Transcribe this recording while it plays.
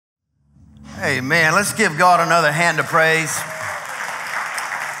Amen. Let's give God another hand of praise.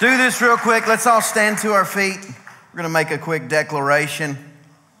 Do this real quick. Let's all stand to our feet. We're going to make a quick declaration.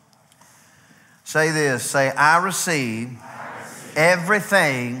 Say this. Say, I receive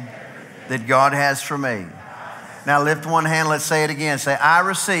everything that God has for me. Now lift one hand. Let's say it again. Say, I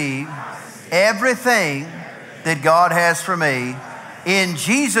receive everything that God has for me. In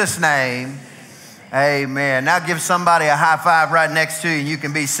Jesus' name, amen. Now give somebody a high five right next to you and you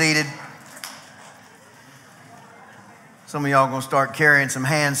can be seated. Some of y'all going to start carrying some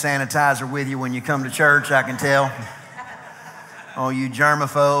hand sanitizer with you when you come to church, I can tell. Oh, you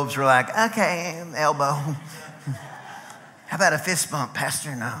germaphobes are like, okay, elbow. How about a fist bump,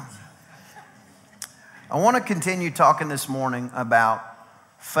 Pastor? No. I want to continue talking this morning about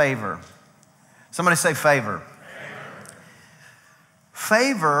favor. Somebody say favor.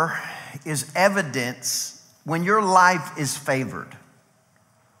 Favor is evidence when your life is favored.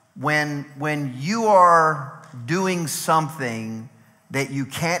 When you are doing something that you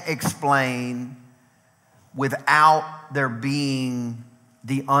can't explain without there being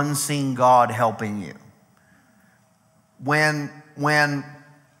the unseen God helping you. When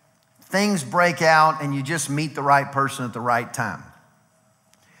things break out and you just meet the right person at the right time.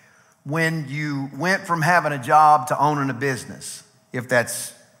 When you went from having a job to owning a business, if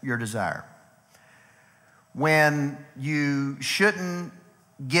that's your desire. When you shouldn't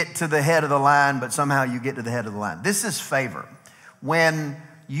get to the head of the line, but somehow you get to the head of the line. This is favor. When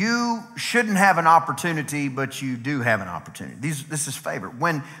you shouldn't have an opportunity, but you do have an opportunity. This is favor.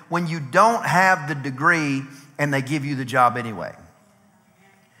 When you don't have the degree and they give you the job anyway.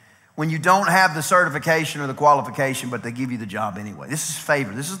 When you don't have the certification or the qualification, but they give you the job anyway. This is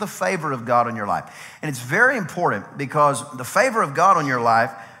favor. This is the favor of God on your life. And it's very important because the favor of God on your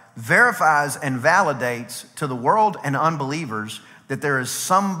life verifies and validates to the world and unbelievers that there is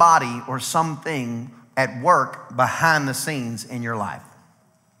somebody or something at work behind the scenes in your life.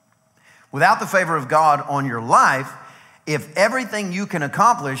 Without the favor of God on your life, if everything you can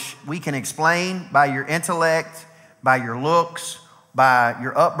accomplish, we can explain by your intellect, by your looks, by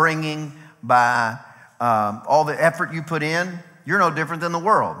your upbringing, by all the effort you put in, you're no different than the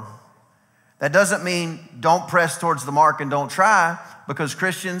world. That doesn't mean don't press towards the mark and don't try, because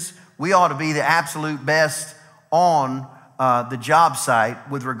Christians, we ought to be the absolute best on the job site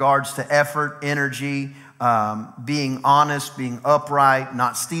with regards to effort, energy, being honest, being upright,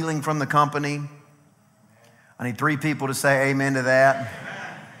 not stealing from the company. I need 3 people to say amen to that. Amen.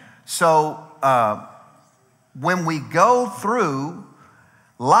 So when we go through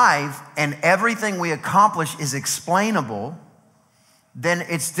life and everything we accomplish is explainable, then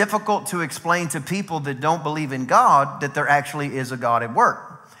it's difficult to explain to people that don't believe in God that there actually is a God at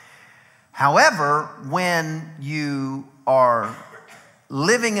work. However, when you are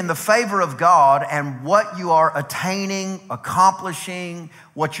living in the favor of God and what you are attaining, accomplishing,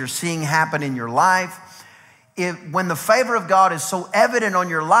 what you're seeing happen in your life, when the favor of God is so evident on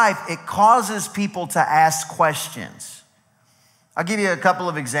your life, it causes people to ask questions. I'll give you a couple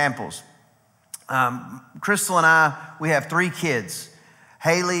of examples. Crystal and I, we have 3 kids,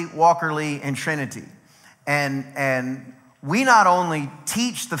 Haley, Walker Lee, and Trinity. And we not only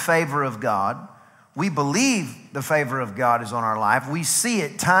teach the favor of God, we believe the favor of God is on our life. We see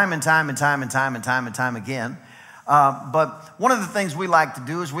it time and time again. But one of the things we like to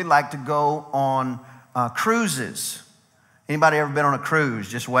do is we like to go on cruises. Anybody ever been on a cruise?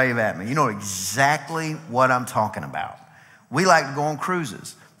 Just wave at me. You know exactly what I'm talking about. We like to go on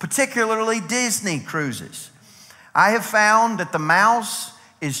cruises, particularly Disney cruises. I have found that the mouse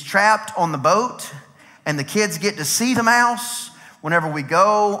is trapped on the boat and the kids get to see the mouse whenever we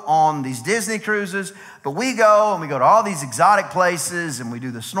go on these Disney cruises. But we go and we go to all these exotic places and we do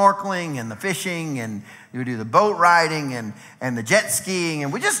the snorkeling and the fishing and we do the boat riding and the jet skiing,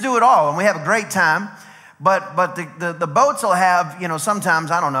 and we just do it all and we have a great time. But the boats will have, sometimes,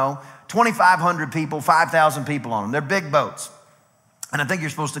 2,500 people, 5,000 people on them. They're big boats. And I think you're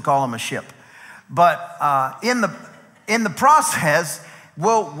supposed to call them a ship. But in the process,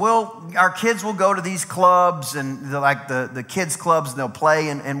 our kids will go to these clubs and the kids clubs, and they'll play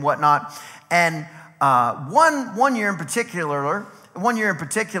and whatnot. And one year in particular,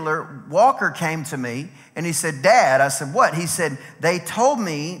 Walker came to me and he said, "Dad," I said, "What?" He said, "They told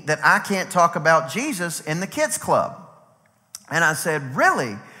me that I can't talk about Jesus in the kids club." And I said,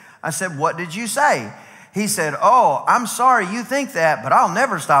 "Really?" I said, "What did you say?" He said, "Oh, I'm sorry you think that, but I'll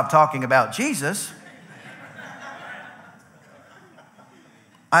never stop talking about Jesus."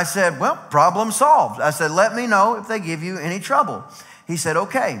 I said, "Well, problem solved." I said, "Let me know if they give you any trouble." He said,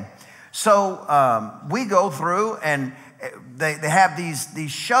 "Okay." So we go through and they have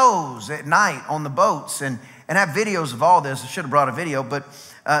these shows at night on the boats and have videos of all this. I should have brought a video, but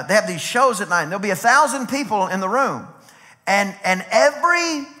they have these shows at night, and there'll be 1,000 people in the room. And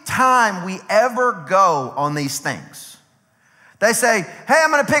every time we ever go on these things, they say, hey, I'm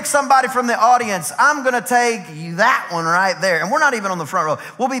going to pick somebody from the audience. I'm going to take that one right there. And we're not even on the front row.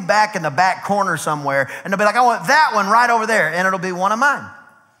 We'll be back in the back corner somewhere. And they'll be like, I want that one right over there. And it'll be one of mine.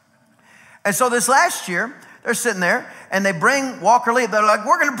 And so this last year, they're sitting there and they bring Walker Lee. They're like,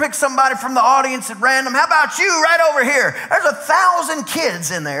 we're going to pick somebody from the audience at random. How about you right over here? There's 1,000 kids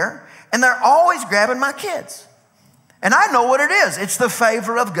in there. And they're always grabbing my kids. And I know what it is. It's the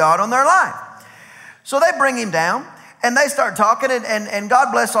favor of God on their life. So they bring him down. And they start talking, and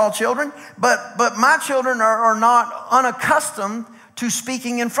God bless all children, but my children are not unaccustomed to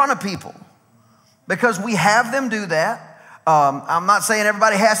speaking in front of people because we have them do that. I'm not saying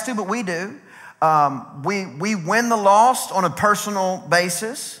everybody has to, but we do. We win the lost on a personal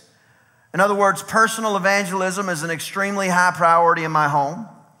basis. In other words, personal evangelism is an extremely high priority in my home.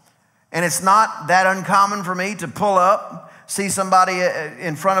 And it's not that uncommon for me to pull up, see somebody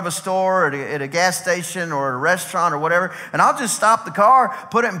in front of a store or at a gas station or a restaurant or whatever, and I'll just stop the car,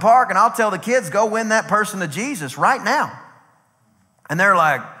 put it in park, and I'll tell the kids, go win that person to Jesus right now. And they're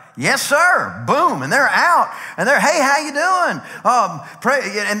like, yes, sir. Boom. And they're out. And they're, hey, how you doing?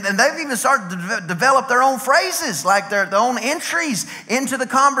 And they've even started to develop their own phrases, like their own entries into the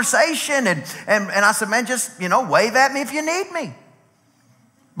conversation. And I said, man, just, wave at me if you need me.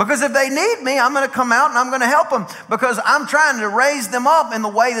 Because if they need me, I'm going to come out and I'm going to help them because I'm trying to raise them up in the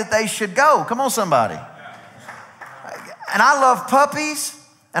way that they should go. Come on, somebody. And I love puppies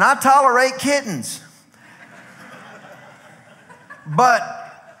and I tolerate kittens. But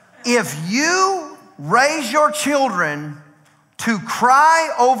if you raise your children to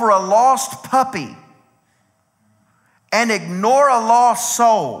cry over a lost puppy and ignore a lost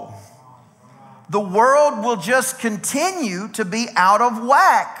soul, the world will just continue to be out of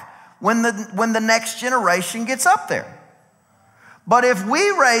whack when the next generation gets up there. But if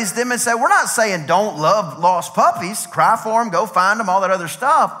we raise them and say, we're not saying don't love lost puppies, cry for them, go find them, all that other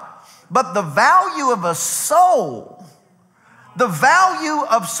stuff. But the value of a soul, the value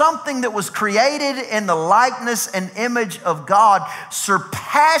of something that was created in the likeness and image of God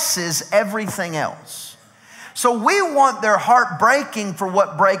surpasses everything else. So we want their heart breaking for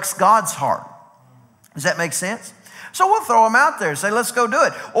what breaks God's heart. Does that make sense? So we'll throw them out there and say, let's go do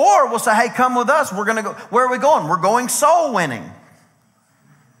it. Or we'll say, hey, come with us. We're going to go. Where are we going? We're going soul winning.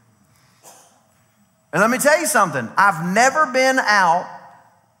 And let me tell you something. I've never been out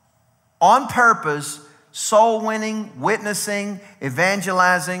on purpose soul winning, witnessing,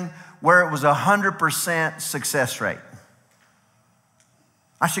 evangelizing where it was 100% success rate.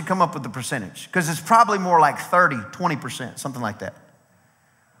 I should come up with the percentage because it's probably more like 30, 20%, something like that.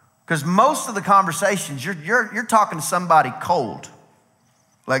 Because most of the conversations, you're talking to somebody cold.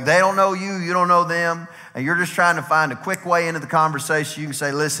 Like they don't know you, you don't know them, and you're just trying to find a quick way into the conversation. You can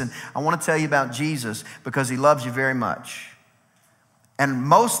say, listen, I want to tell you about Jesus because he loves you very much. And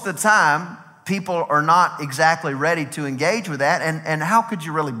most of the time, people are not exactly ready to engage with that, and how could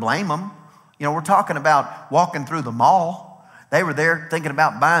you really blame them? We're talking about walking through the mall. They were there thinking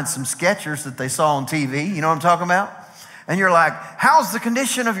about buying some Skechers that they saw on TV. You know what I'm talking about? And you're like, how's the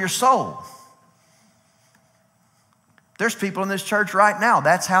condition of your soul? There's people in this church right now.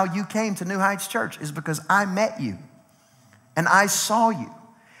 That's how you came to New Heights Church, is because I met you and I saw you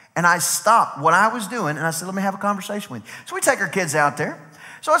and I stopped what I was doing and I said, let me have a conversation with you. So we take our kids out there.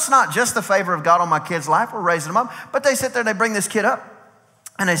 So it's not just the favor of God on my kid's life. We're raising them up. But they sit there and they bring this kid up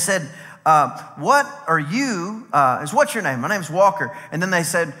and they said, what are you, what's your name? My name's Walker. And then they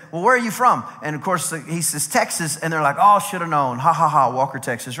said, well, where are you from? And of course, he says, Texas. And they're like, oh, should have known. Ha, ha, ha, Walker,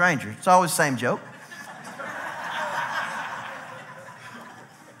 Texas Ranger. It's always the same joke.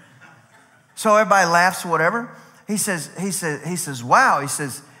 So everybody laughs or whatever. He says, wow. He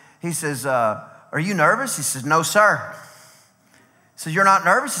says, are you nervous? He says, no, sir. He says, you're not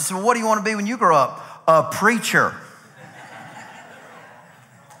nervous? He said, well, what do you want to be when you grow up? A preacher.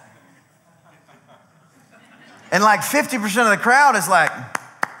 And like 50% of the crowd is like,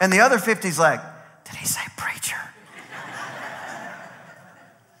 and the other 50 is like, did he say preacher?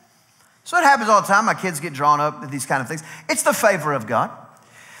 So it happens all the time. My kids get drawn up with these kind of things. It's the favor of God.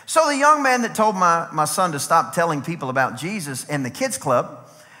 So the young man that told my son to stop telling people about Jesus in the kids club,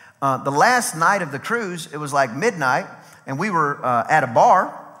 the last night of the cruise, it was like midnight, and we were at a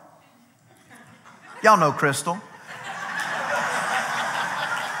bar. Y'all know Crystal.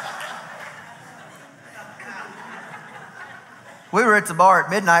 We were at the bar at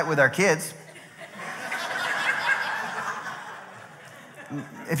midnight with our kids.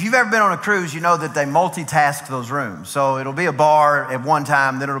 if you've ever been on a cruise, you know that they multitask those rooms. So it'll be a bar at one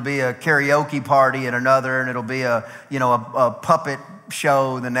time, then it'll be a karaoke party at another, and it'll be a puppet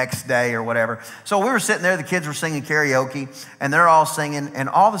show the next day or whatever. So we were sitting there, the kids were singing karaoke, and they're all singing, and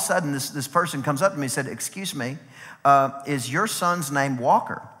all of a sudden this person comes up to me and said, "Excuse me, is your son's name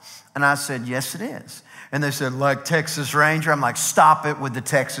Walker?" And I said, "Yes, it is." And they said, "Like Texas Ranger?" I'm like, "Stop it with the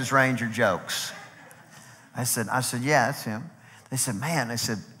Texas Ranger jokes." I said, "Yeah, that's him." They said, "Man," they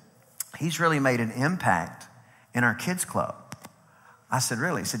said, "he's really made an impact in our kids club." I said,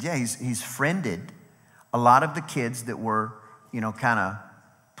 "Really?" He said, "Yeah, he's friended a lot of the kids that were, kind of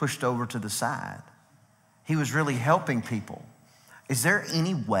pushed over to the side. He was really helping people. Is there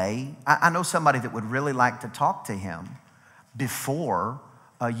any way, I know somebody that would really like to talk to him before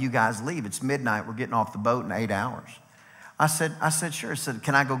you guys leave. It's midnight. We're getting off the boat in 8 hours." I said, "Sure." I said,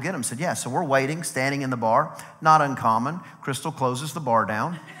 "Can I go get him?" He said, "Yeah." So we're waiting, standing in the bar. Not uncommon. Crystal closes the bar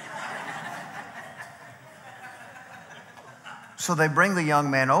down. So they bring the young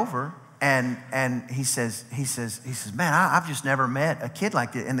man over, and he says, "Man, I've just never met a kid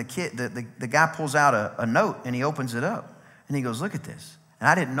like this." And the guy pulls out a note, and he opens it up, and he goes, "Look at this." And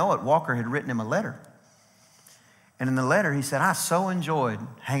I didn't know it. Walker had written him a letter. And in the letter, he said, "I so enjoyed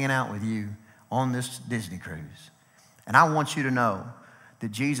hanging out with you on this Disney cruise. And I want you to know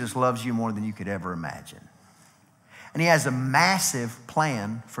that Jesus loves you more than you could ever imagine. And he has a massive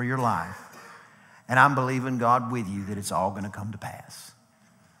plan for your life. And I'm believing God with you that it's all going to come to pass.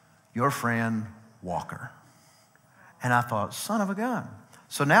 Your friend, Walker." And I thought, son of a gun.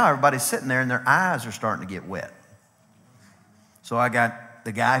 So now everybody's sitting there and their eyes are starting to get wet. So I got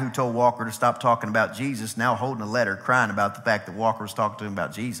the guy who told Walker to stop talking about Jesus now holding a letter crying about the fact that Walker was talking to him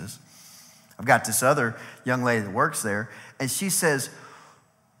about Jesus. I've got this other young lady that works there, and she says,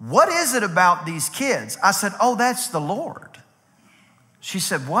 "What is it about these kids?" I said, "Oh, that's the Lord." She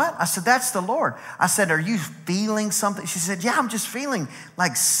said, "What?" I said, "That's the Lord." I said, "Are you feeling something?" She said, "Yeah, I'm just feeling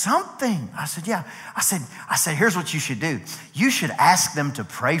like something." I said, "Yeah." I said, "Here's what you should do. You should ask them to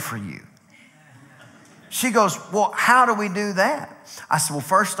pray for you." She goes, "Well, how do we do that?" I said, "Well,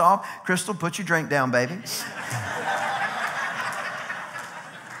 first off, Crystal, put your drink down, baby."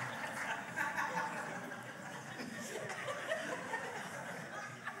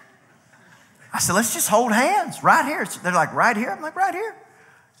 I said, "Let's just hold hands right here." They're like, "Right here?" I'm like, "Right here."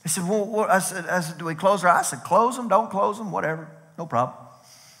 They said, "Well," I said, "Do we close our eyes?" I said, "Close them, don't close them, whatever, no problem."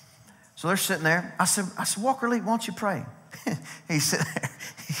 So they're sitting there. I said, "Walker Lee, why don't you pray?" He's sitting there.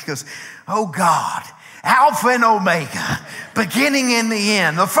 He goes, "Oh God, Alpha and Omega, beginning and the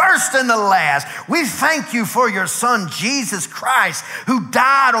end, the first and the last. We thank you for your son, Jesus Christ, who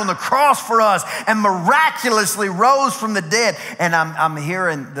died on the cross for us and miraculously rose from the dead." And I'm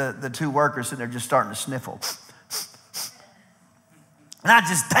hearing the two workers sitting there just starting to sniffle. And I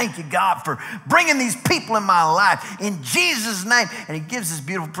just thank you, God, for bringing these people in my life in Jesus' name. And he gives this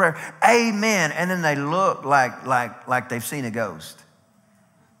beautiful prayer, "Amen." And then they look like they've seen a ghost.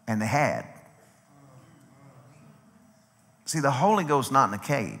 And they had. See, the Holy Ghost not in a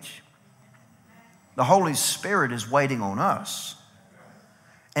cage. The Holy Spirit is waiting on us.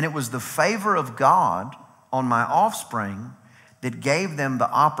 And it was the favor of God on my offspring that gave them the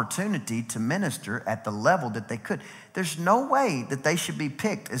opportunity to minister at the level that they could. There's no way that they should be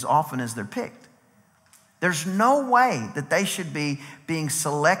picked as often as they're picked. There's no way that they should be being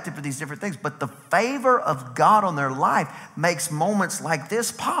selected for these different things. But the favor of God on their life makes moments like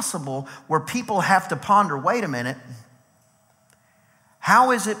this possible where people have to ponder, wait a minute,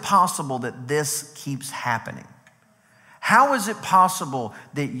 how is it possible that this keeps happening? How is it possible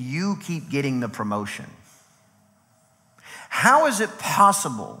that you keep getting the promotion? How is it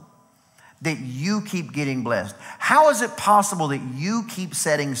possible that you keep getting blessed? How is it possible that you keep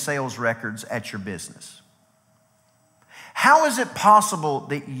setting sales records at your business? How is it possible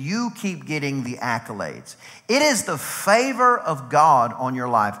that you keep getting the accolades? It is the favor of God on your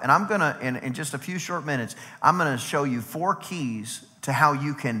life. And I'm going to, in just a few short minutes, I'm going to show you 4 keys to how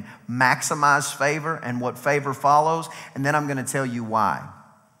you can maximize favor and what favor follows. And then I'm going to tell you why.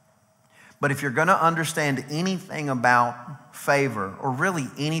 But if you're going to understand anything about favor or really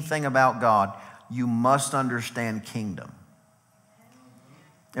anything about God, you must understand kingdom.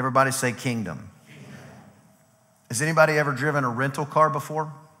 Everybody say kingdom. Has anybody ever driven a rental car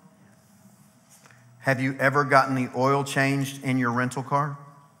before? Have you ever gotten the oil changed in your rental car?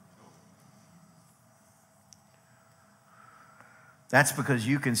 That's because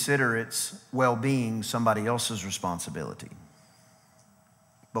you consider its well-being somebody else's responsibility.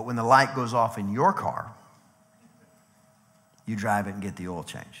 But when the light goes off in your car, you drive it and get the oil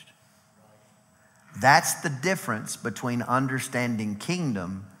changed. That's the difference between understanding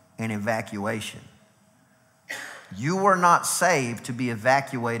kingdom and evacuation. You were not saved to be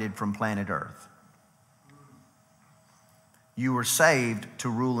evacuated from planet Earth. You were saved to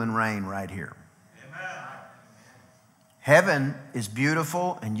rule and reign right here. Amen. Heaven is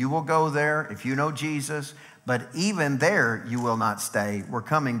beautiful, and you will go there if you know Jesus, but even there you will not stay. We're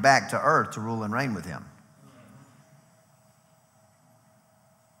coming back to earth to rule and reign with him.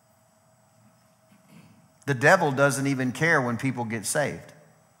 The devil doesn't even care when people get saved.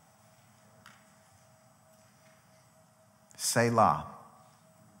 Selah.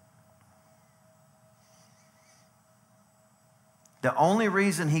 The only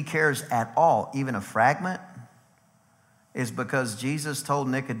reason he cares at all, even a fragment, is because Jesus told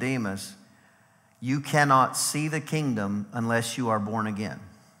Nicodemus, you cannot see the kingdom unless you are born again.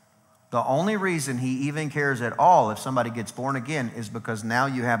 The only reason he even cares at all if somebody gets born again is because now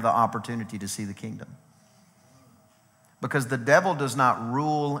you have the opportunity to see the kingdom. Because the devil does not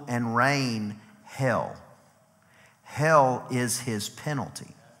rule and reign hell. Hell is his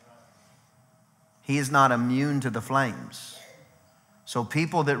penalty. He is not immune to the flames. So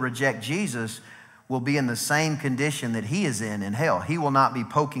people that reject Jesus will be in the same condition that he is in hell. He will not be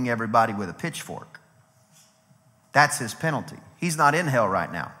poking everybody with a pitchfork. That's his penalty. He's not in hell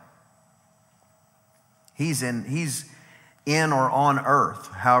right now. He's in or on earth,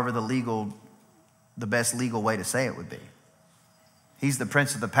 however the best legal way to say it would be. He's the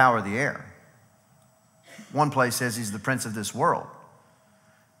prince of the power of the air. One place says he's the prince of this world.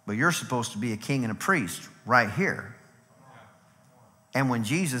 But you're supposed to be a king and a priest right here. And when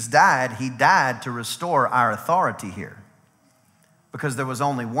Jesus died, he died to restore our authority here. Because there was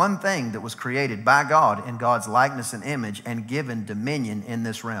only one thing that was created by God in God's likeness and image and given dominion in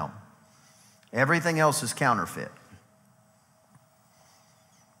this realm. Everything else is counterfeit.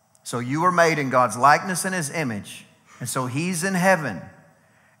 So you were made in God's likeness and his image. And so he's in heaven.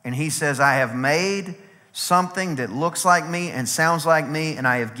 And he says, I have made something that looks like me and sounds like me, and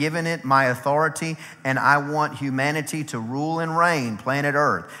I have given it my authority, and I want humanity to rule and reign planet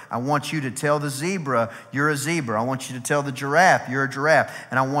Earth. I want you to tell the zebra, you're a zebra. I want you to tell the giraffe, you're a giraffe.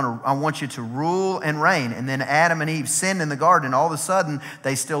 And I want you to rule and reign. And then Adam and Eve sinned in the garden, and all of a sudden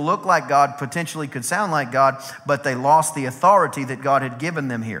they still look like God, potentially could sound like God, but they lost the authority that God had given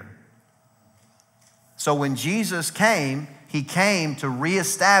them here. So when Jesus came, he came to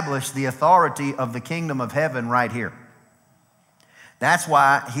reestablish the authority of the kingdom of heaven right here. That's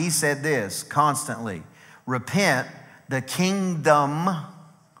why he said this constantly. Repent, the kingdom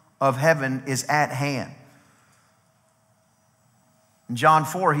of heaven is at hand. In John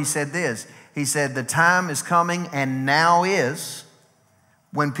 4, he said this. He said, the time is coming and now is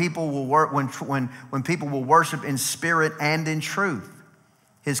when people will people will worship in spirit and in truth.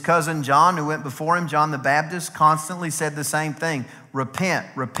 His cousin John, who went before him, John the Baptist, constantly said the same thing. Repent,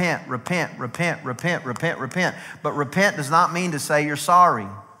 repent, repent, repent, repent, repent, repent. But repent does not mean to say you're sorry.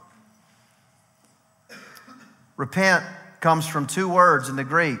 Repent comes from two words in the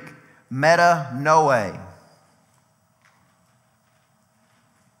Greek, metanoe.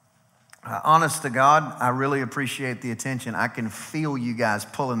 Honest to God, I really appreciate the attention. I can feel you guys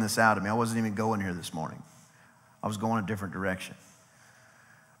pulling this out of me. I wasn't even going here this morning. I was going a different direction.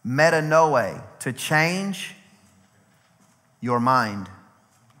 Metanoe, to change your mind,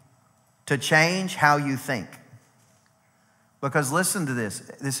 to change how you think. Because listen to this.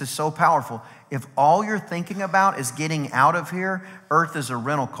 This is so powerful. If all you're thinking about is getting out of here, earth is a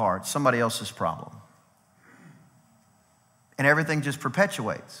rental car. It's somebody else's problem. And everything just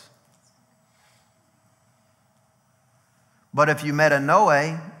perpetuates. But if you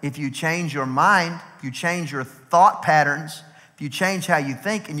metanoe, if you change your mind, if you change your thought patterns, you change how you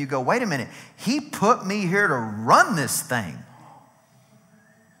think and you go, wait a minute, he put me here to run this thing.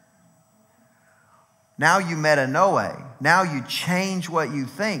 Now you metanoe. Now you change what you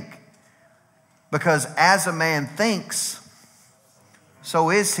think. Because as a man thinks,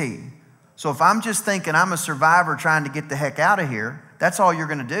 so is he. So if I'm just thinking I'm a survivor trying to get the heck out of here, that's all you're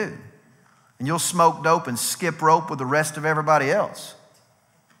going to do. And you'll smoke dope and skip rope with the rest of everybody else.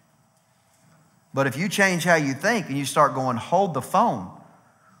 But if you change how you think and you start going, hold the phone.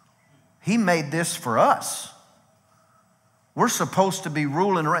 He made this for us. We're supposed to be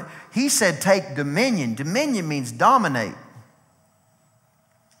ruling. He said take dominion. Dominion means dominate.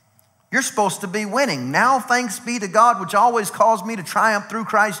 You're supposed to be winning. Now thanks be to God, which always calls me to triumph through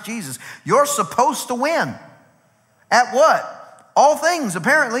Christ Jesus. You're supposed to win. At what? All things,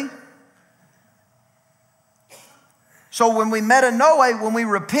 apparently. So when we metanoe, when we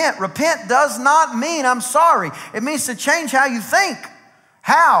repent does not mean I'm sorry. It means to change how you think.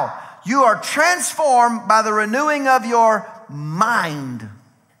 How? You are transformed by the renewing of your mind.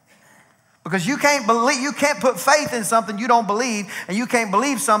 Because you can't put faith in something you don't believe, and you can't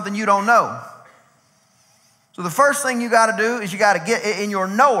believe something you don't know. So the first thing you got to do is you got to get it in your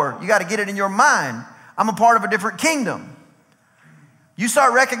knower. You got to get it in your mind. I'm a part of a different kingdom. You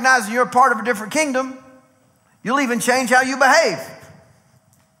start recognizing you're a part of a different kingdom, you'll even change how you behave.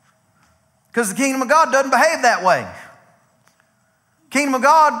 Because the kingdom of God doesn't behave that way. Kingdom of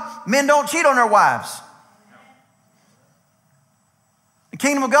God, men don't cheat on their wives. The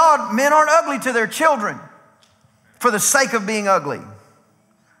kingdom of God, men aren't ugly to their children for the sake of being ugly.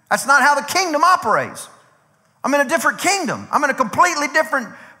 That's not how the kingdom operates. I'm in a different kingdom. I'm in a completely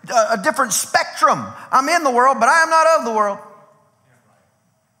different spectrum. I'm in the world, but I am not of the world.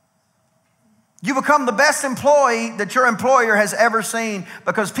 You become the best employee that your employer has ever seen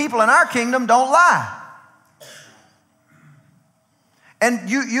because people in our kingdom don't lie. And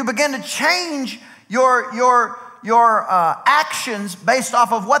you begin to change your actions based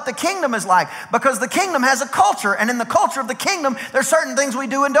off of what the kingdom is like, because the kingdom has a culture, and in the culture of the kingdom, there's certain things we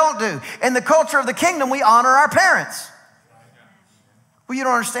do and don't do. In the culture of the kingdom, we honor our parents. Well, you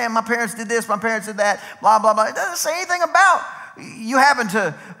don't understand. My parents did this, my parents did that, blah, blah, blah. It doesn't say anything about you having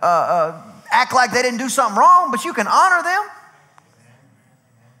to act like they didn't do something wrong, but you can honor them.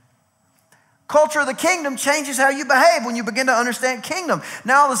 Culture of the kingdom changes how you behave when you begin to understand kingdom.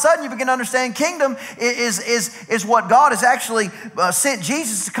 Now, all of a sudden, you begin to understand kingdom is what God has actually sent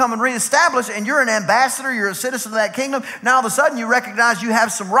Jesus to come and reestablish, and you're an ambassador, you're a citizen of that kingdom. Now, all of a sudden, you recognize you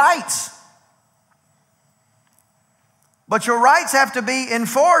have some rights. But your rights have to be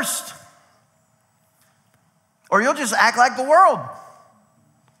enforced, or you'll just act like the world.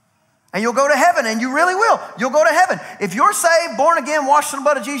 And you'll go to heaven, and you really will. You'll go to heaven. If you're saved, born again, washed in the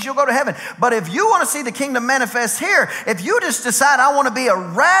blood of Jesus, you'll go to heaven. But if you want to see the kingdom manifest here, if you just decide, I want to be a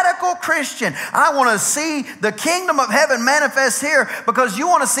radical Christian, I want to see the kingdom of heaven manifest here, because you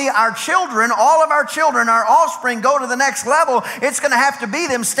want to see our children, all of our children, our offspring go to the next level, it's going to have to be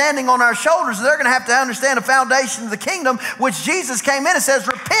them standing on our shoulders. They're going to have to understand the foundation of the kingdom, which Jesus came in and says,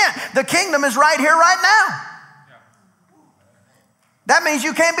 repent. The kingdom is right here, right now. That means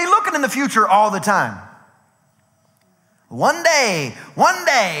you can't be looking in the future all the time. One day, one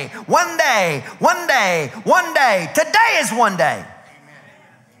day, one day, one day, one day. Today is one day.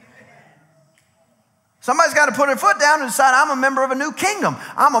 Somebody's got to put their foot down and decide, I'm a member of a new kingdom.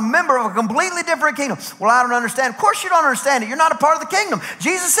 I'm a member of a completely different kingdom. Well, I don't understand. Of course you don't understand it. You're not a part of the kingdom.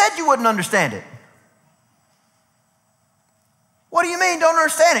 Jesus said you wouldn't understand it. What do you mean don't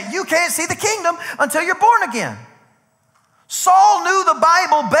understand it? You can't see the kingdom until you're born again. Saul knew the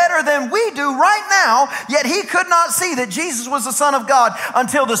Bible better than we do right now, yet he could not see that Jesus was the Son of God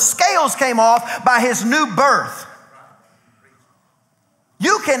until the scales came off by his new birth.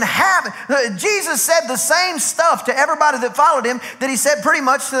 You can have it. Jesus said the same stuff to everybody that followed him that he said pretty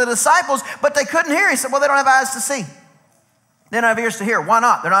much to the disciples, but they couldn't hear. He said, well, they don't have eyes to see. They don't have ears to hear. Why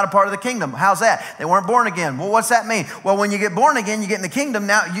not? They're not a part of the kingdom. How's that? They weren't born again. Well, what's that mean? Well, when you get born again, you get in the kingdom.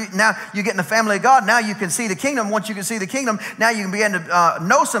 Now you get in the family of God. Now you can see the kingdom. Once you can see the kingdom, now you can begin to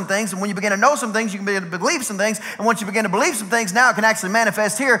know some things. And when you begin to know some things, you can begin to believe some things. And once you begin to believe some things, now it can actually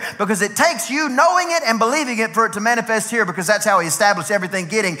manifest here, because it takes you knowing it and believing it for it to manifest here, because that's how he established everything,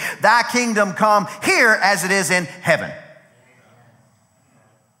 getting thy kingdom come here as it is in heaven.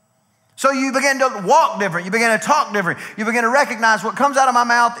 So you begin to walk different. You begin to talk different. You begin to recognize what comes out of my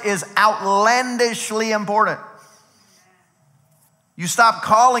mouth is outlandishly important. You stop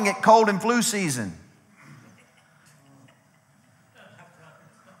calling it cold and flu season.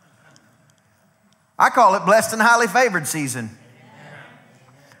 I call it blessed and highly favored season.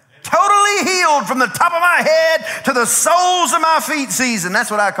 Totally healed from the top of my head to the soles of my feet season. That's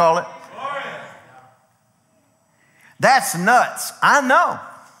what I call it. That's nuts. I know.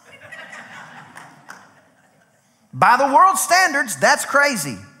 By the world's standards, that's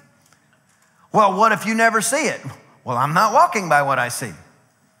crazy. Well, what if you never see it? Well, I'm not walking by what I see.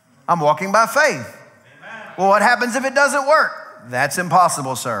 I'm walking by faith. Amen. Well, what happens if it doesn't work? That's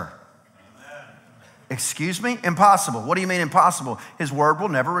impossible, sir. Amen. Excuse me? Impossible. What do you mean impossible? His word will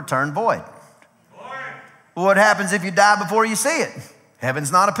never return void. Well, what happens if you die before you see it?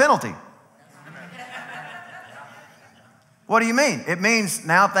 Heaven's not a penalty. What do you mean? It means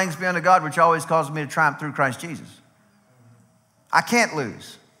now thanks be unto God, which always causes me to triumph through Christ Jesus. I can't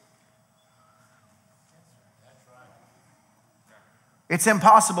lose. It's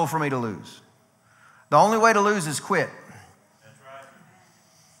impossible for me to lose. The only way to lose is quit.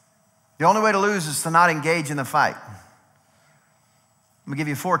 The only way to lose is to not engage in the fight. I'm going to give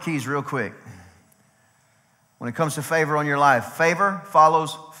you 4 keys real quick. When it comes to favor on your life, favor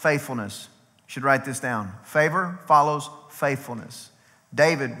follows faithfulness. You should write this down. Favor follows faithfulness.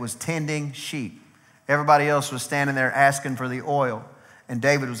 David was tending sheep. Everybody else was standing there asking for the oil, and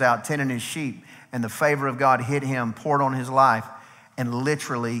David was out tending his sheep, and the favor of God hit him, poured on his life, and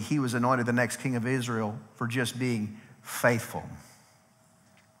literally he was anointed the next king of Israel for just being faithful.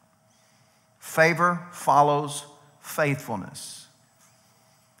 Favor follows faithfulness.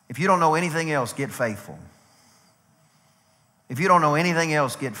 If you don't know anything else, get faithful. If you don't know anything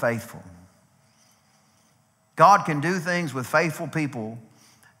else, get faithful. God can do things with faithful people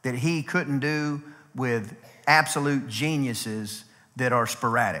that he couldn't do with absolute geniuses that are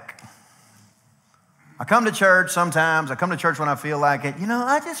sporadic. I come to church sometimes. I come to church when I feel like it.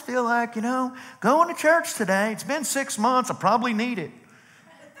 I just feel like, going to church today. It's been 6 months. I probably need it.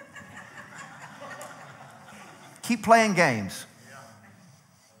 Keep playing games.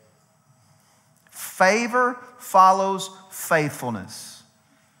 Favor follows faithfulness.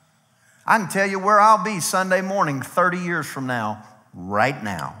 I can tell you where I'll be Sunday morning 30 years from now, right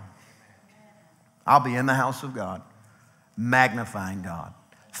now. I'll be in the house of God, magnifying God,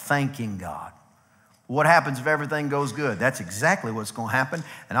 thanking God. What happens if everything goes good? That's exactly what's going to happen,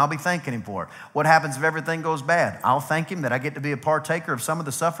 and I'll be thanking him for it. What happens if everything goes bad? I'll thank him that I get to be a partaker of some of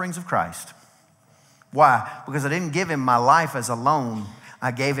the sufferings of Christ. Why? Because I didn't give him my life as a loan.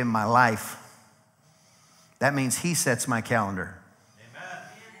 I gave him my life. That means he sets my calendar. Amen.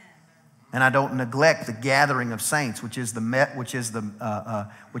 And I don't neglect the gathering of saints, as the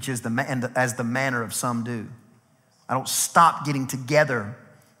manner of some do. I don't stop getting together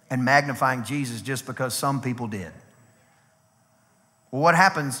and magnifying Jesus just because some people did. Well, what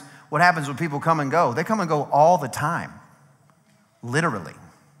happens when people come and go? They come and go all the time, literally.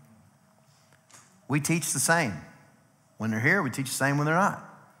 We teach the same. When they're here, we teach the same when they're not.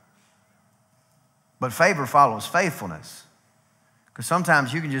 But favor follows faithfulness. Because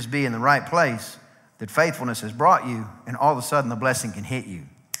sometimes you can just be in the right place that faithfulness has brought you, and all of a sudden the blessing can hit you.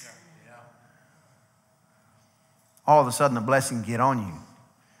 All of a sudden the blessing can get on you.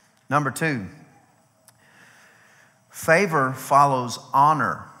 Number 2, favor follows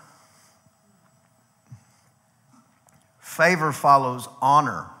honor. Favor follows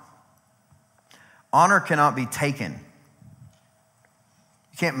honor. Honor cannot be taken.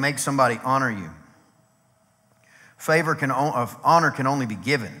 You can't make somebody honor you. Honor can only be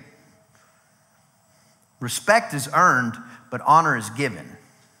given. Respect is earned, but honor is given.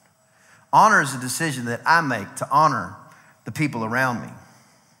 Honor is a decision that I make to honor the people around me.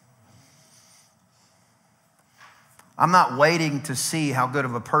 I'm not waiting to see how good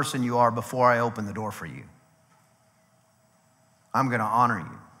of a person you are before I open the door for you. I'm going to honor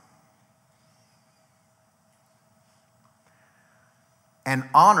you. And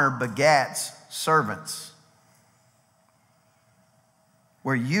honor begats servants.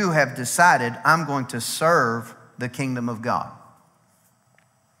 Where you have decided, I'm going to serve the kingdom of God.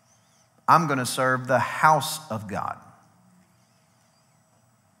 I'm going to serve the house of God.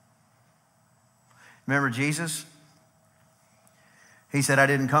 Remember Jesus? He said, I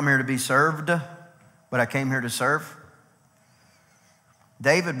didn't come here to be served, but I came here to serve.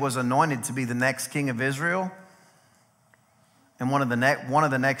 David was anointed to be the next king of Israel. And one of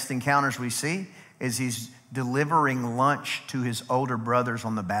the next encounters we see is he's delivering lunch to his older brothers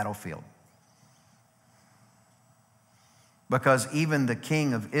on the battlefield. Because even the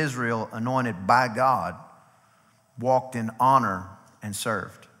king of Israel, anointed by God, walked in honor and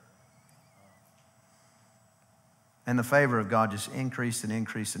served. And the favor of God just increased and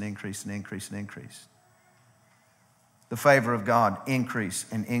increased and increased and increased and increased. The favor of God increased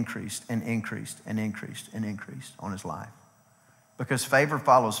and increased and increased and increased and increased on his life. Because favor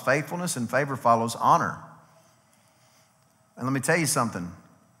follows faithfulness and favor follows honor. And let me tell you something.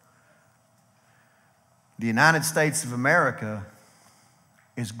 The United States of America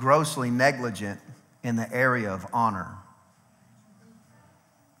is grossly negligent in the area of honor.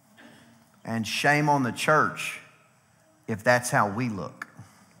 And shame on the church if that's how we look.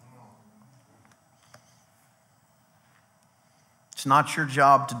 It's not your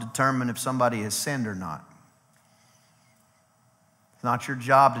job to determine if somebody has sinned or not. It's not your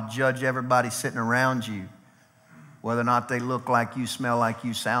job to judge everybody sitting around you, whether or not they look like you, smell like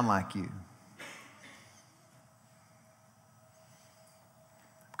you, sound like you.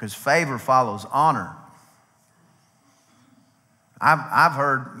 Because favor follows honor. I've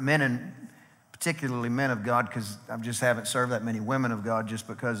heard men, and particularly men of God, because I just haven't served that many women of God just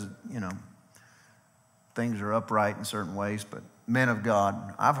because, things are upright in certain ways, but men of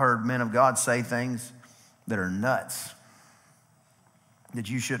God, I've heard men of God say things that are nuts, that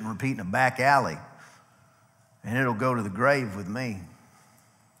you shouldn't repeat in a back alley. And it'll go to the grave with me.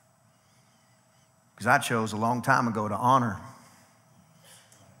 Because I chose a long time ago to honor.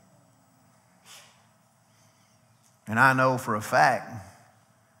 And I know for a fact,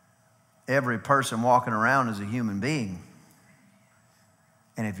 every person walking around is a human being.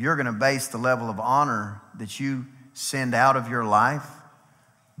 And if you're going to base the level of honor that you send out of your life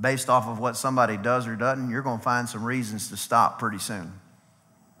based off of what somebody does or doesn't, you're going to find some reasons to stop pretty soon.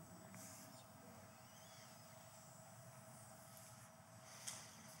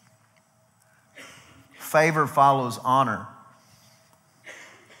 Favor follows honor.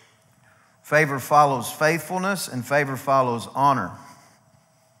 Favor follows faithfulness, and favor follows honor.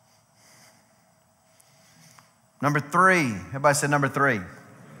 Number 3. Everybody said number 3.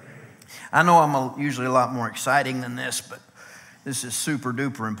 I know I'm usually a lot more exciting than this, but this is super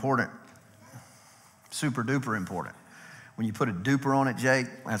duper important. Super duper important. When you put a duper on it, Jake,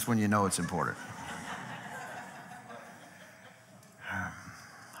 that's when you know it's important.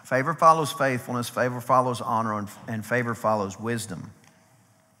 Favor follows faithfulness, favor follows honor, and favor follows wisdom.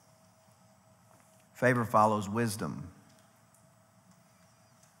 Favor follows wisdom.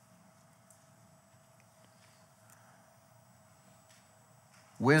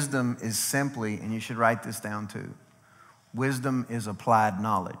 Wisdom is simply, and you should write this down too, wisdom is applied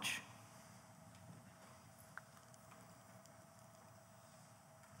knowledge.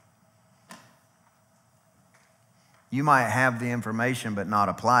 You might have the information but not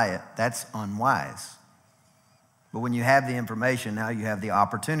apply it. That's unwise. But when you have the information, now you have the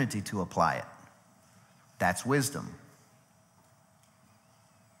opportunity to apply it. That's wisdom.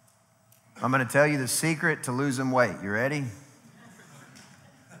 I'm going to tell you the secret to losing weight. You ready?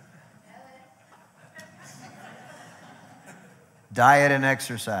 Diet and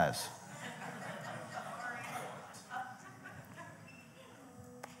exercise.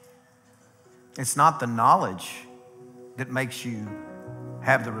 It's not the knowledge that makes you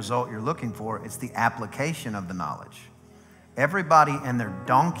have the result you're looking for. It's the application of the knowledge. Everybody and their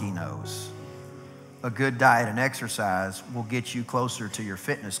donkey knows a good diet and exercise will get you closer to your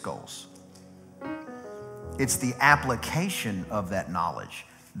fitness goals. It's the application of that knowledge.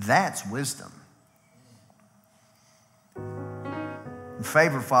 That's wisdom.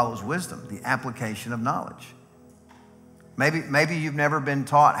 Favor follows wisdom, the application of knowledge. Maybe you've never been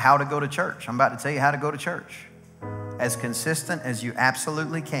taught how to go to church. I'm about to tell you how to go to church. As consistent as you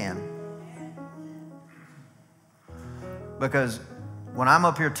absolutely can. Because when I'm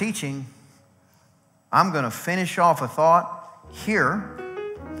up here teaching, I'm going to finish off a thought here,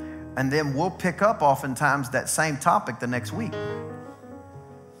 and then we'll pick up oftentimes that same topic the next week.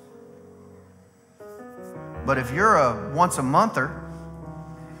 But if you're a once a monther,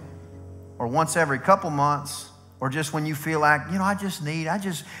 or once every couple months, or just when you feel like,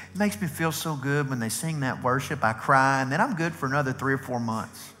 it makes me feel so good when they sing that worship, I cry, and then I'm good for another 3 or 4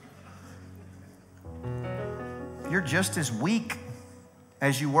 months. You're just as weak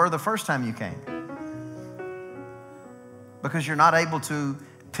as you were the first time you came. Because you're not able to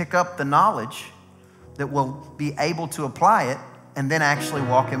pick up the knowledge that will be able to apply it and then actually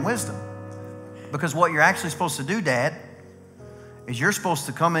walk in wisdom. Because what you're actually supposed to do, Dad, is you're supposed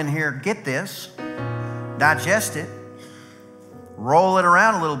to come in here, get this, digest it, roll it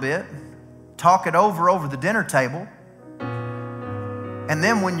around a little bit, talk it over the dinner table, and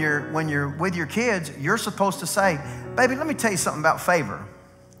then when you're with your kids, you're supposed to say, baby, let me tell you something about favor.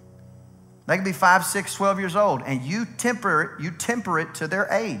 They can be 5, 6, 12 years old, and you temper it to their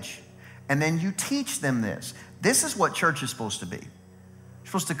age, and then you teach them this. This is what church is supposed to be.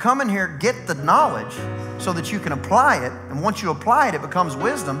 You're supposed to come in here, get the knowledge so that you can apply it. And once you apply it, it becomes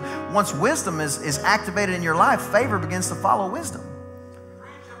wisdom. Once wisdom is activated in your life, favor begins to follow wisdom.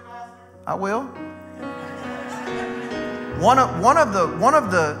 I will. One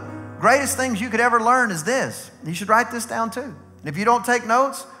of the greatest things you could ever learn is this. You should write this down too. And if you don't take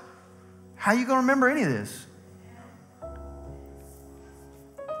notes, how are you going to remember any of this?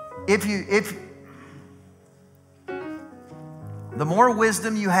 The more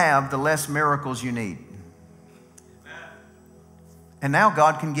wisdom you have, the less miracles you need. And now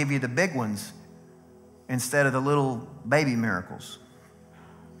God can give you the big ones instead of the little baby miracles.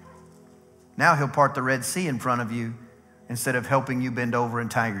 Now He'll part the Red Sea in front of you instead of helping you bend over and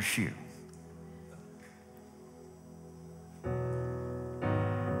tie your shoe.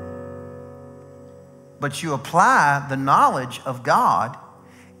 But you apply the knowledge of God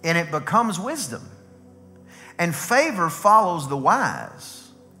and it becomes wisdom. And favor follows the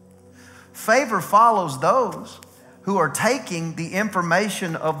wise. Favor follows those who are taking the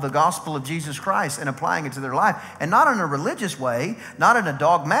information of the gospel of Jesus Christ and applying it to their life. And not in a religious way, not in a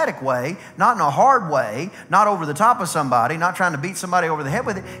dogmatic way, not in a hard way, not over the top of somebody, not trying to beat somebody over the head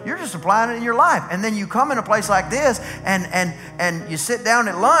with it. You're just applying it in your life. And then you come in a place like this and you sit down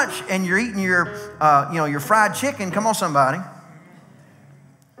at lunch and you're eating your fried chicken. Come on, somebody.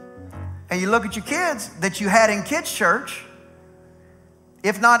 And you look at your kids that you had in kids' church,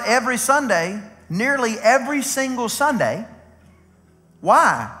 if not every Sunday, nearly every single Sunday.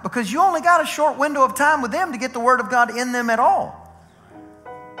 Why? Because you only got a short window of time with them to get the Word of God in them at all.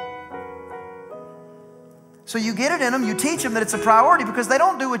 So you get it in them, you teach them that it's a priority because they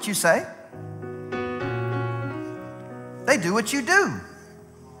don't do what you say. They do what you do.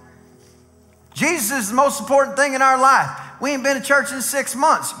 Jesus is the most important thing in our life. We ain't been to church in 6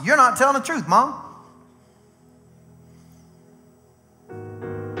 months. You're not telling the truth, Mom.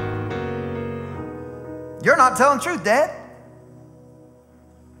 You're not telling the truth, Dad.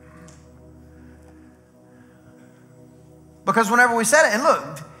 Because whenever we said it, and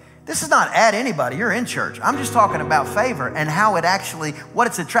look, this is not at anybody. You're in church. I'm just talking about favor and how it actually, what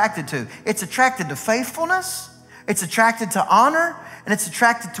it's attracted to. It's attracted to faithfulness. It's attracted to honor. And it's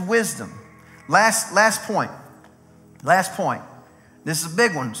attracted to wisdom. Last point. Last point. This is a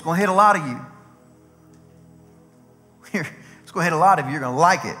big one. It's going to hit a lot of you. It's going to hit a lot of you. You're going to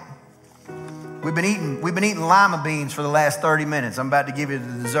like it. We've been eating lima beans for the last 30 minutes. I'm about to give you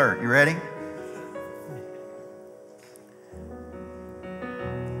the dessert. You ready?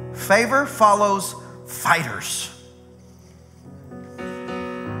 Favor follows fighters.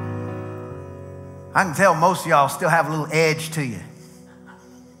 I can tell most of y'all still have a little edge to you.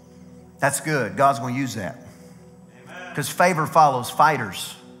 That's good. God's going to use that. Because favor follows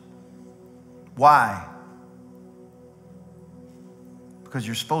fighters. Why? Because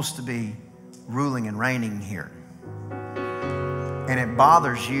you're supposed to be ruling and reigning here. And it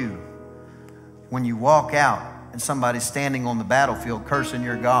bothers you when you walk out and somebody's standing on the battlefield cursing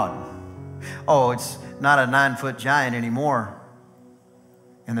your God. Oh, it's not a 9-foot giant anymore.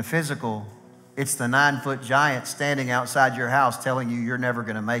 In the physical, it's the 9-foot giant standing outside your house telling you you're never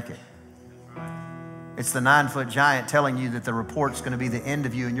going to make it. It's the 9-foot giant telling you that the report's going to be the end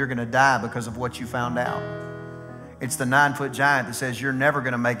of you and you're going to die because of what you found out. It's the 9-foot giant that says you're never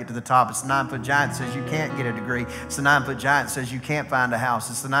going to make it to the top. It's the 9-foot giant that says you can't get a degree. It's the 9-foot giant that says you can't find a house.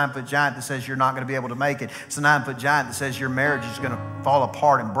 It's the 9-foot giant that says you're not going to be able to make it. It's the 9-foot giant that says your marriage is going to fall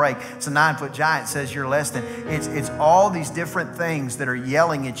apart and break. It's the 9-foot giant that says you're less than. It's all these different things that are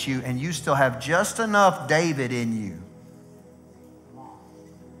yelling at you, and you still have just enough David in you.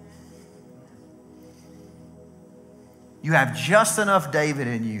 You have just enough David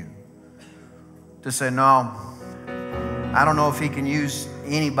in you to say, no, I don't know if he can use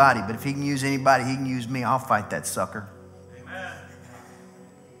anybody, but if he can use anybody, he can use me. I'll fight that sucker. Amen.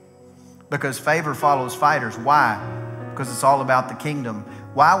 Because favor follows fighters. Why? Because it's all about the kingdom.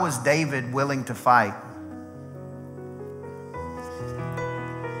 Why was David willing to fight?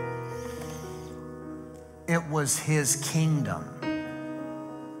 It was his kingdom.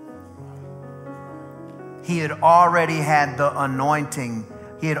 He had already had the anointing.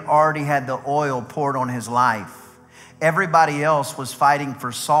 He had already had the oil poured on his life. Everybody else was fighting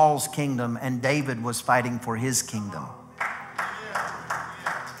for Saul's kingdom, and David was fighting for his kingdom.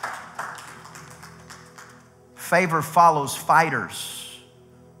 Favor follows fighters.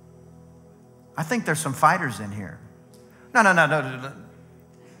 I think there's some fighters in here. No.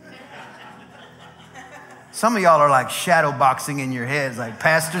 Some of y'all are like shadow boxing in your heads, like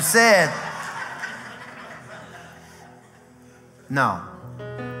Pastor said. No,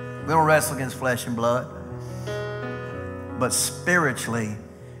 we don't wrestle against flesh and blood. But spiritually,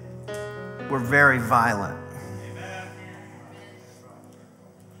 we're very violent.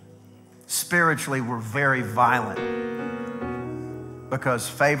 Spiritually, we're very violent because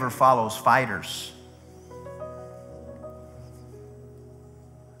favor follows fighters.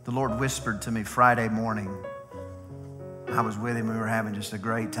 The Lord whispered to me Friday morning. I was with him. We were having just a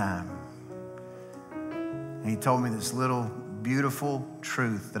great time. And he told me this little beautiful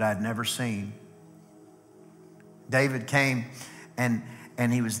truth that I'd never seen. David came and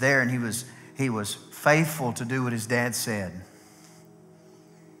he was there, and he was faithful to do what his dad said.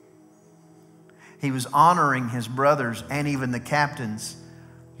 He was honoring his brothers and even the captains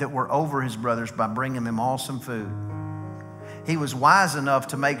that were over his brothers by bringing them all some food. He was wise enough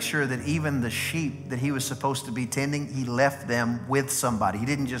to make sure that even the sheep that he was supposed to be tending, he left them with somebody. He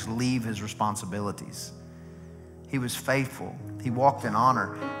didn't just leave his responsibilities. He was faithful. He walked in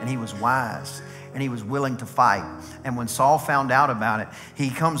honor, and he was wise, and he was willing to fight. And when Saul found out about it, he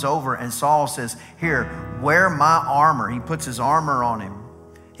comes over, and Saul says, here, wear my armor. He puts his armor on him.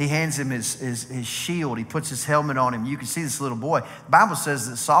 He hands him his shield. He puts his helmet on him. You can see this little boy. The Bible says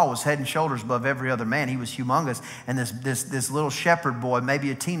that Saul was head and shoulders above every other man. He was humongous. And this little shepherd boy, maybe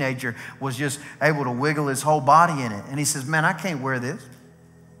a teenager, was just able to wiggle his whole body in it. And he says, man, I can't wear this.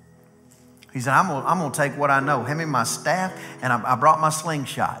 He said, I'm going to take what I know. Hand me my staff, and I brought my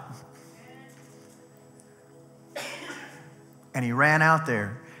slingshot. And he ran out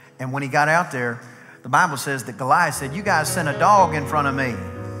there. And when he got out there, the Bible says that Goliath said, you guys sent a dog in front of me.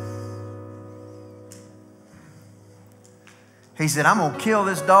 He said, I'm going to kill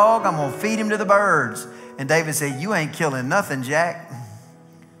this dog. I'm going to feed him to the birds. And David said, you ain't killing nothing, Jack.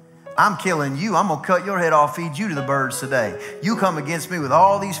 I'm killing you. I'm going to cut your head off, feed you to the birds today. You come against me with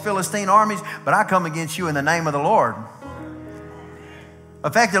all these Philistine armies, but I come against you in the name of the Lord.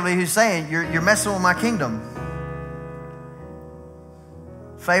 Effectively, he's saying, you're messing with my kingdom.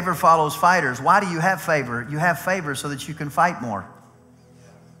 Favor follows fighters. Why do you have favor? You have favor so that you can fight more.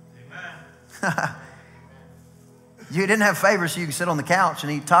 Amen. You didn't have favor so you can sit on the couch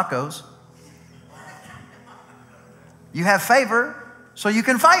and eat tacos. You have favor so you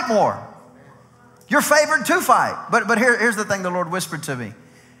can fight more. You're favored to fight. But here's the thing the Lord whispered to me.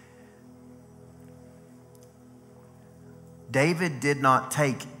 David did not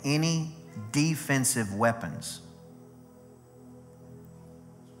take any defensive weapons.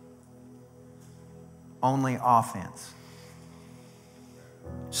 Only offense.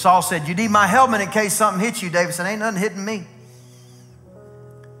 Saul said, you need my helmet in case something hits you. David said, ain't nothing hitting me.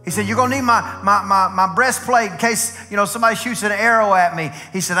 He said, you're going to need my breastplate in case, somebody shoots an arrow at me.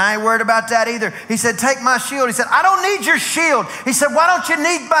 He said, I ain't worried about that either. He said, take my shield. He said, I don't need your shield. He said, why don't you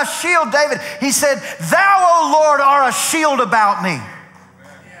need my shield, David? He said, thou, O Lord, are a shield about me.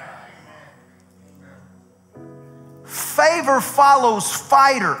 Favor follows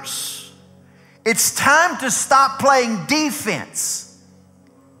fighters. It's time to stop playing defense.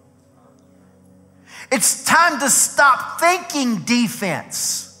 It's time to stop thinking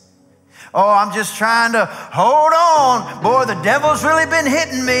defense. Oh, I'm just trying to hold on. Boy, the devil's really been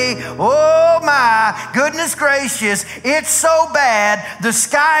hitting me. Oh my goodness gracious. It's so bad. The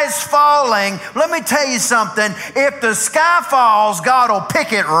sky is falling. Let me tell you something. If the sky falls, God will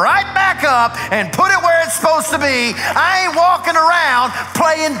pick it right back up and put it where it's supposed to be. I ain't walking around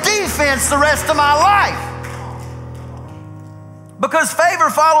playing defense the rest of my life. Because favor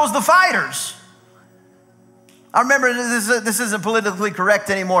follows the fighters. I remember, this isn't politically correct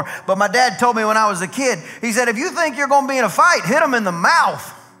anymore, but my dad told me when I was a kid, he said, if you think you're going to be in a fight, hit them in the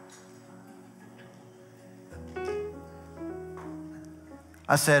mouth.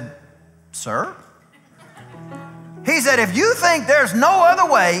 I said, sir? He said, if you think there's no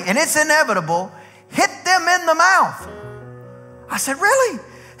other way and it's inevitable, hit them in the mouth. I said, really?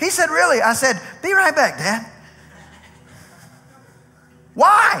 He said, really? I said, be right back, Dad.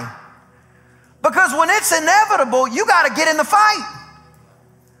 Why? Because when it's inevitable, you got to get in the fight.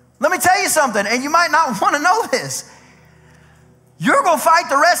 Let me tell you something, and you might not want to know this. You're going to fight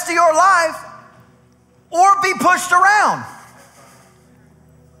the rest of your life or be pushed around.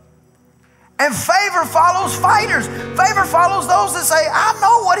 And favor follows fighters. Favor follows those that say, I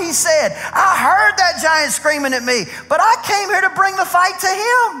know what he said. I heard that giant screaming at me, but I came here to bring the fight to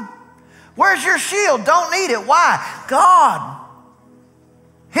him. Where's your shield? Don't need it. Why? God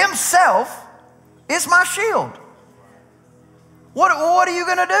himself is my shield. What are you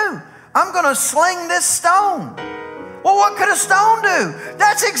going to do? I'm going to sling this stone. Well, what could a stone do?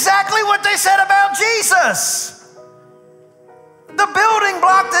 That's exactly what they said about Jesus. The building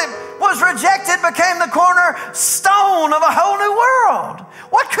block that was rejected became the cornerstone of a whole new world.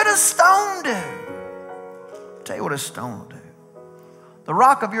 What could a stone do? I'll tell you what a stone will do. The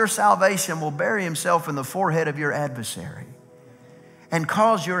rock of your salvation will bury himself in the forehead of your adversary and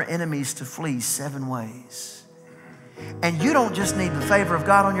cause your enemies to flee 7 ways. And you don't just need the favor of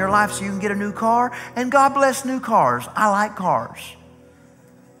God on your life so you can get a new car. And God bless new cars. I like cars.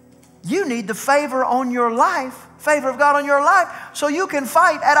 You need the favor on your life, favor of God on your life, so you can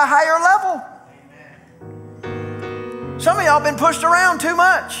fight at a higher level. Some of y'all been pushed around too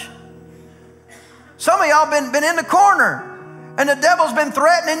much. Some of y'all been in the corner, and the devil's been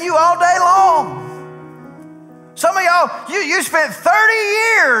threatening you all day long. Some of y'all, you spent 30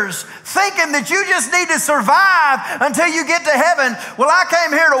 years thinking that you just need to survive until you get to heaven. Well, I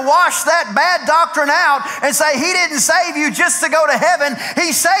came here to wash that bad doctrine out and say he didn't save you just to go to heaven.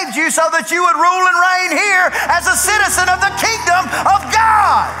 He saved you so that you would rule and reign here as a citizen of the kingdom of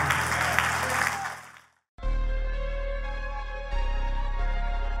God.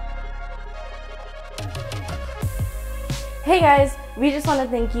 Hey guys, we just want to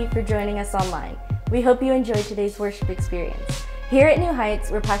thank you for joining us online. We hope you enjoyed today's worship experience. Here at New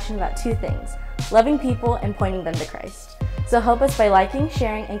Heights, we're passionate about two things: loving people and pointing them to Christ. So help us by liking,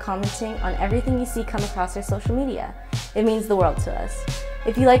 sharing, and commenting on everything you see come across our social media. It means the world to us.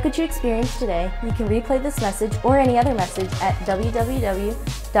 If you like what you experienced today, you can replay this message or any other message at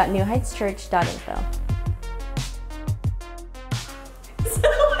www.newheightschurch.info.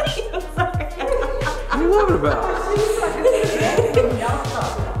 What are you laughing about?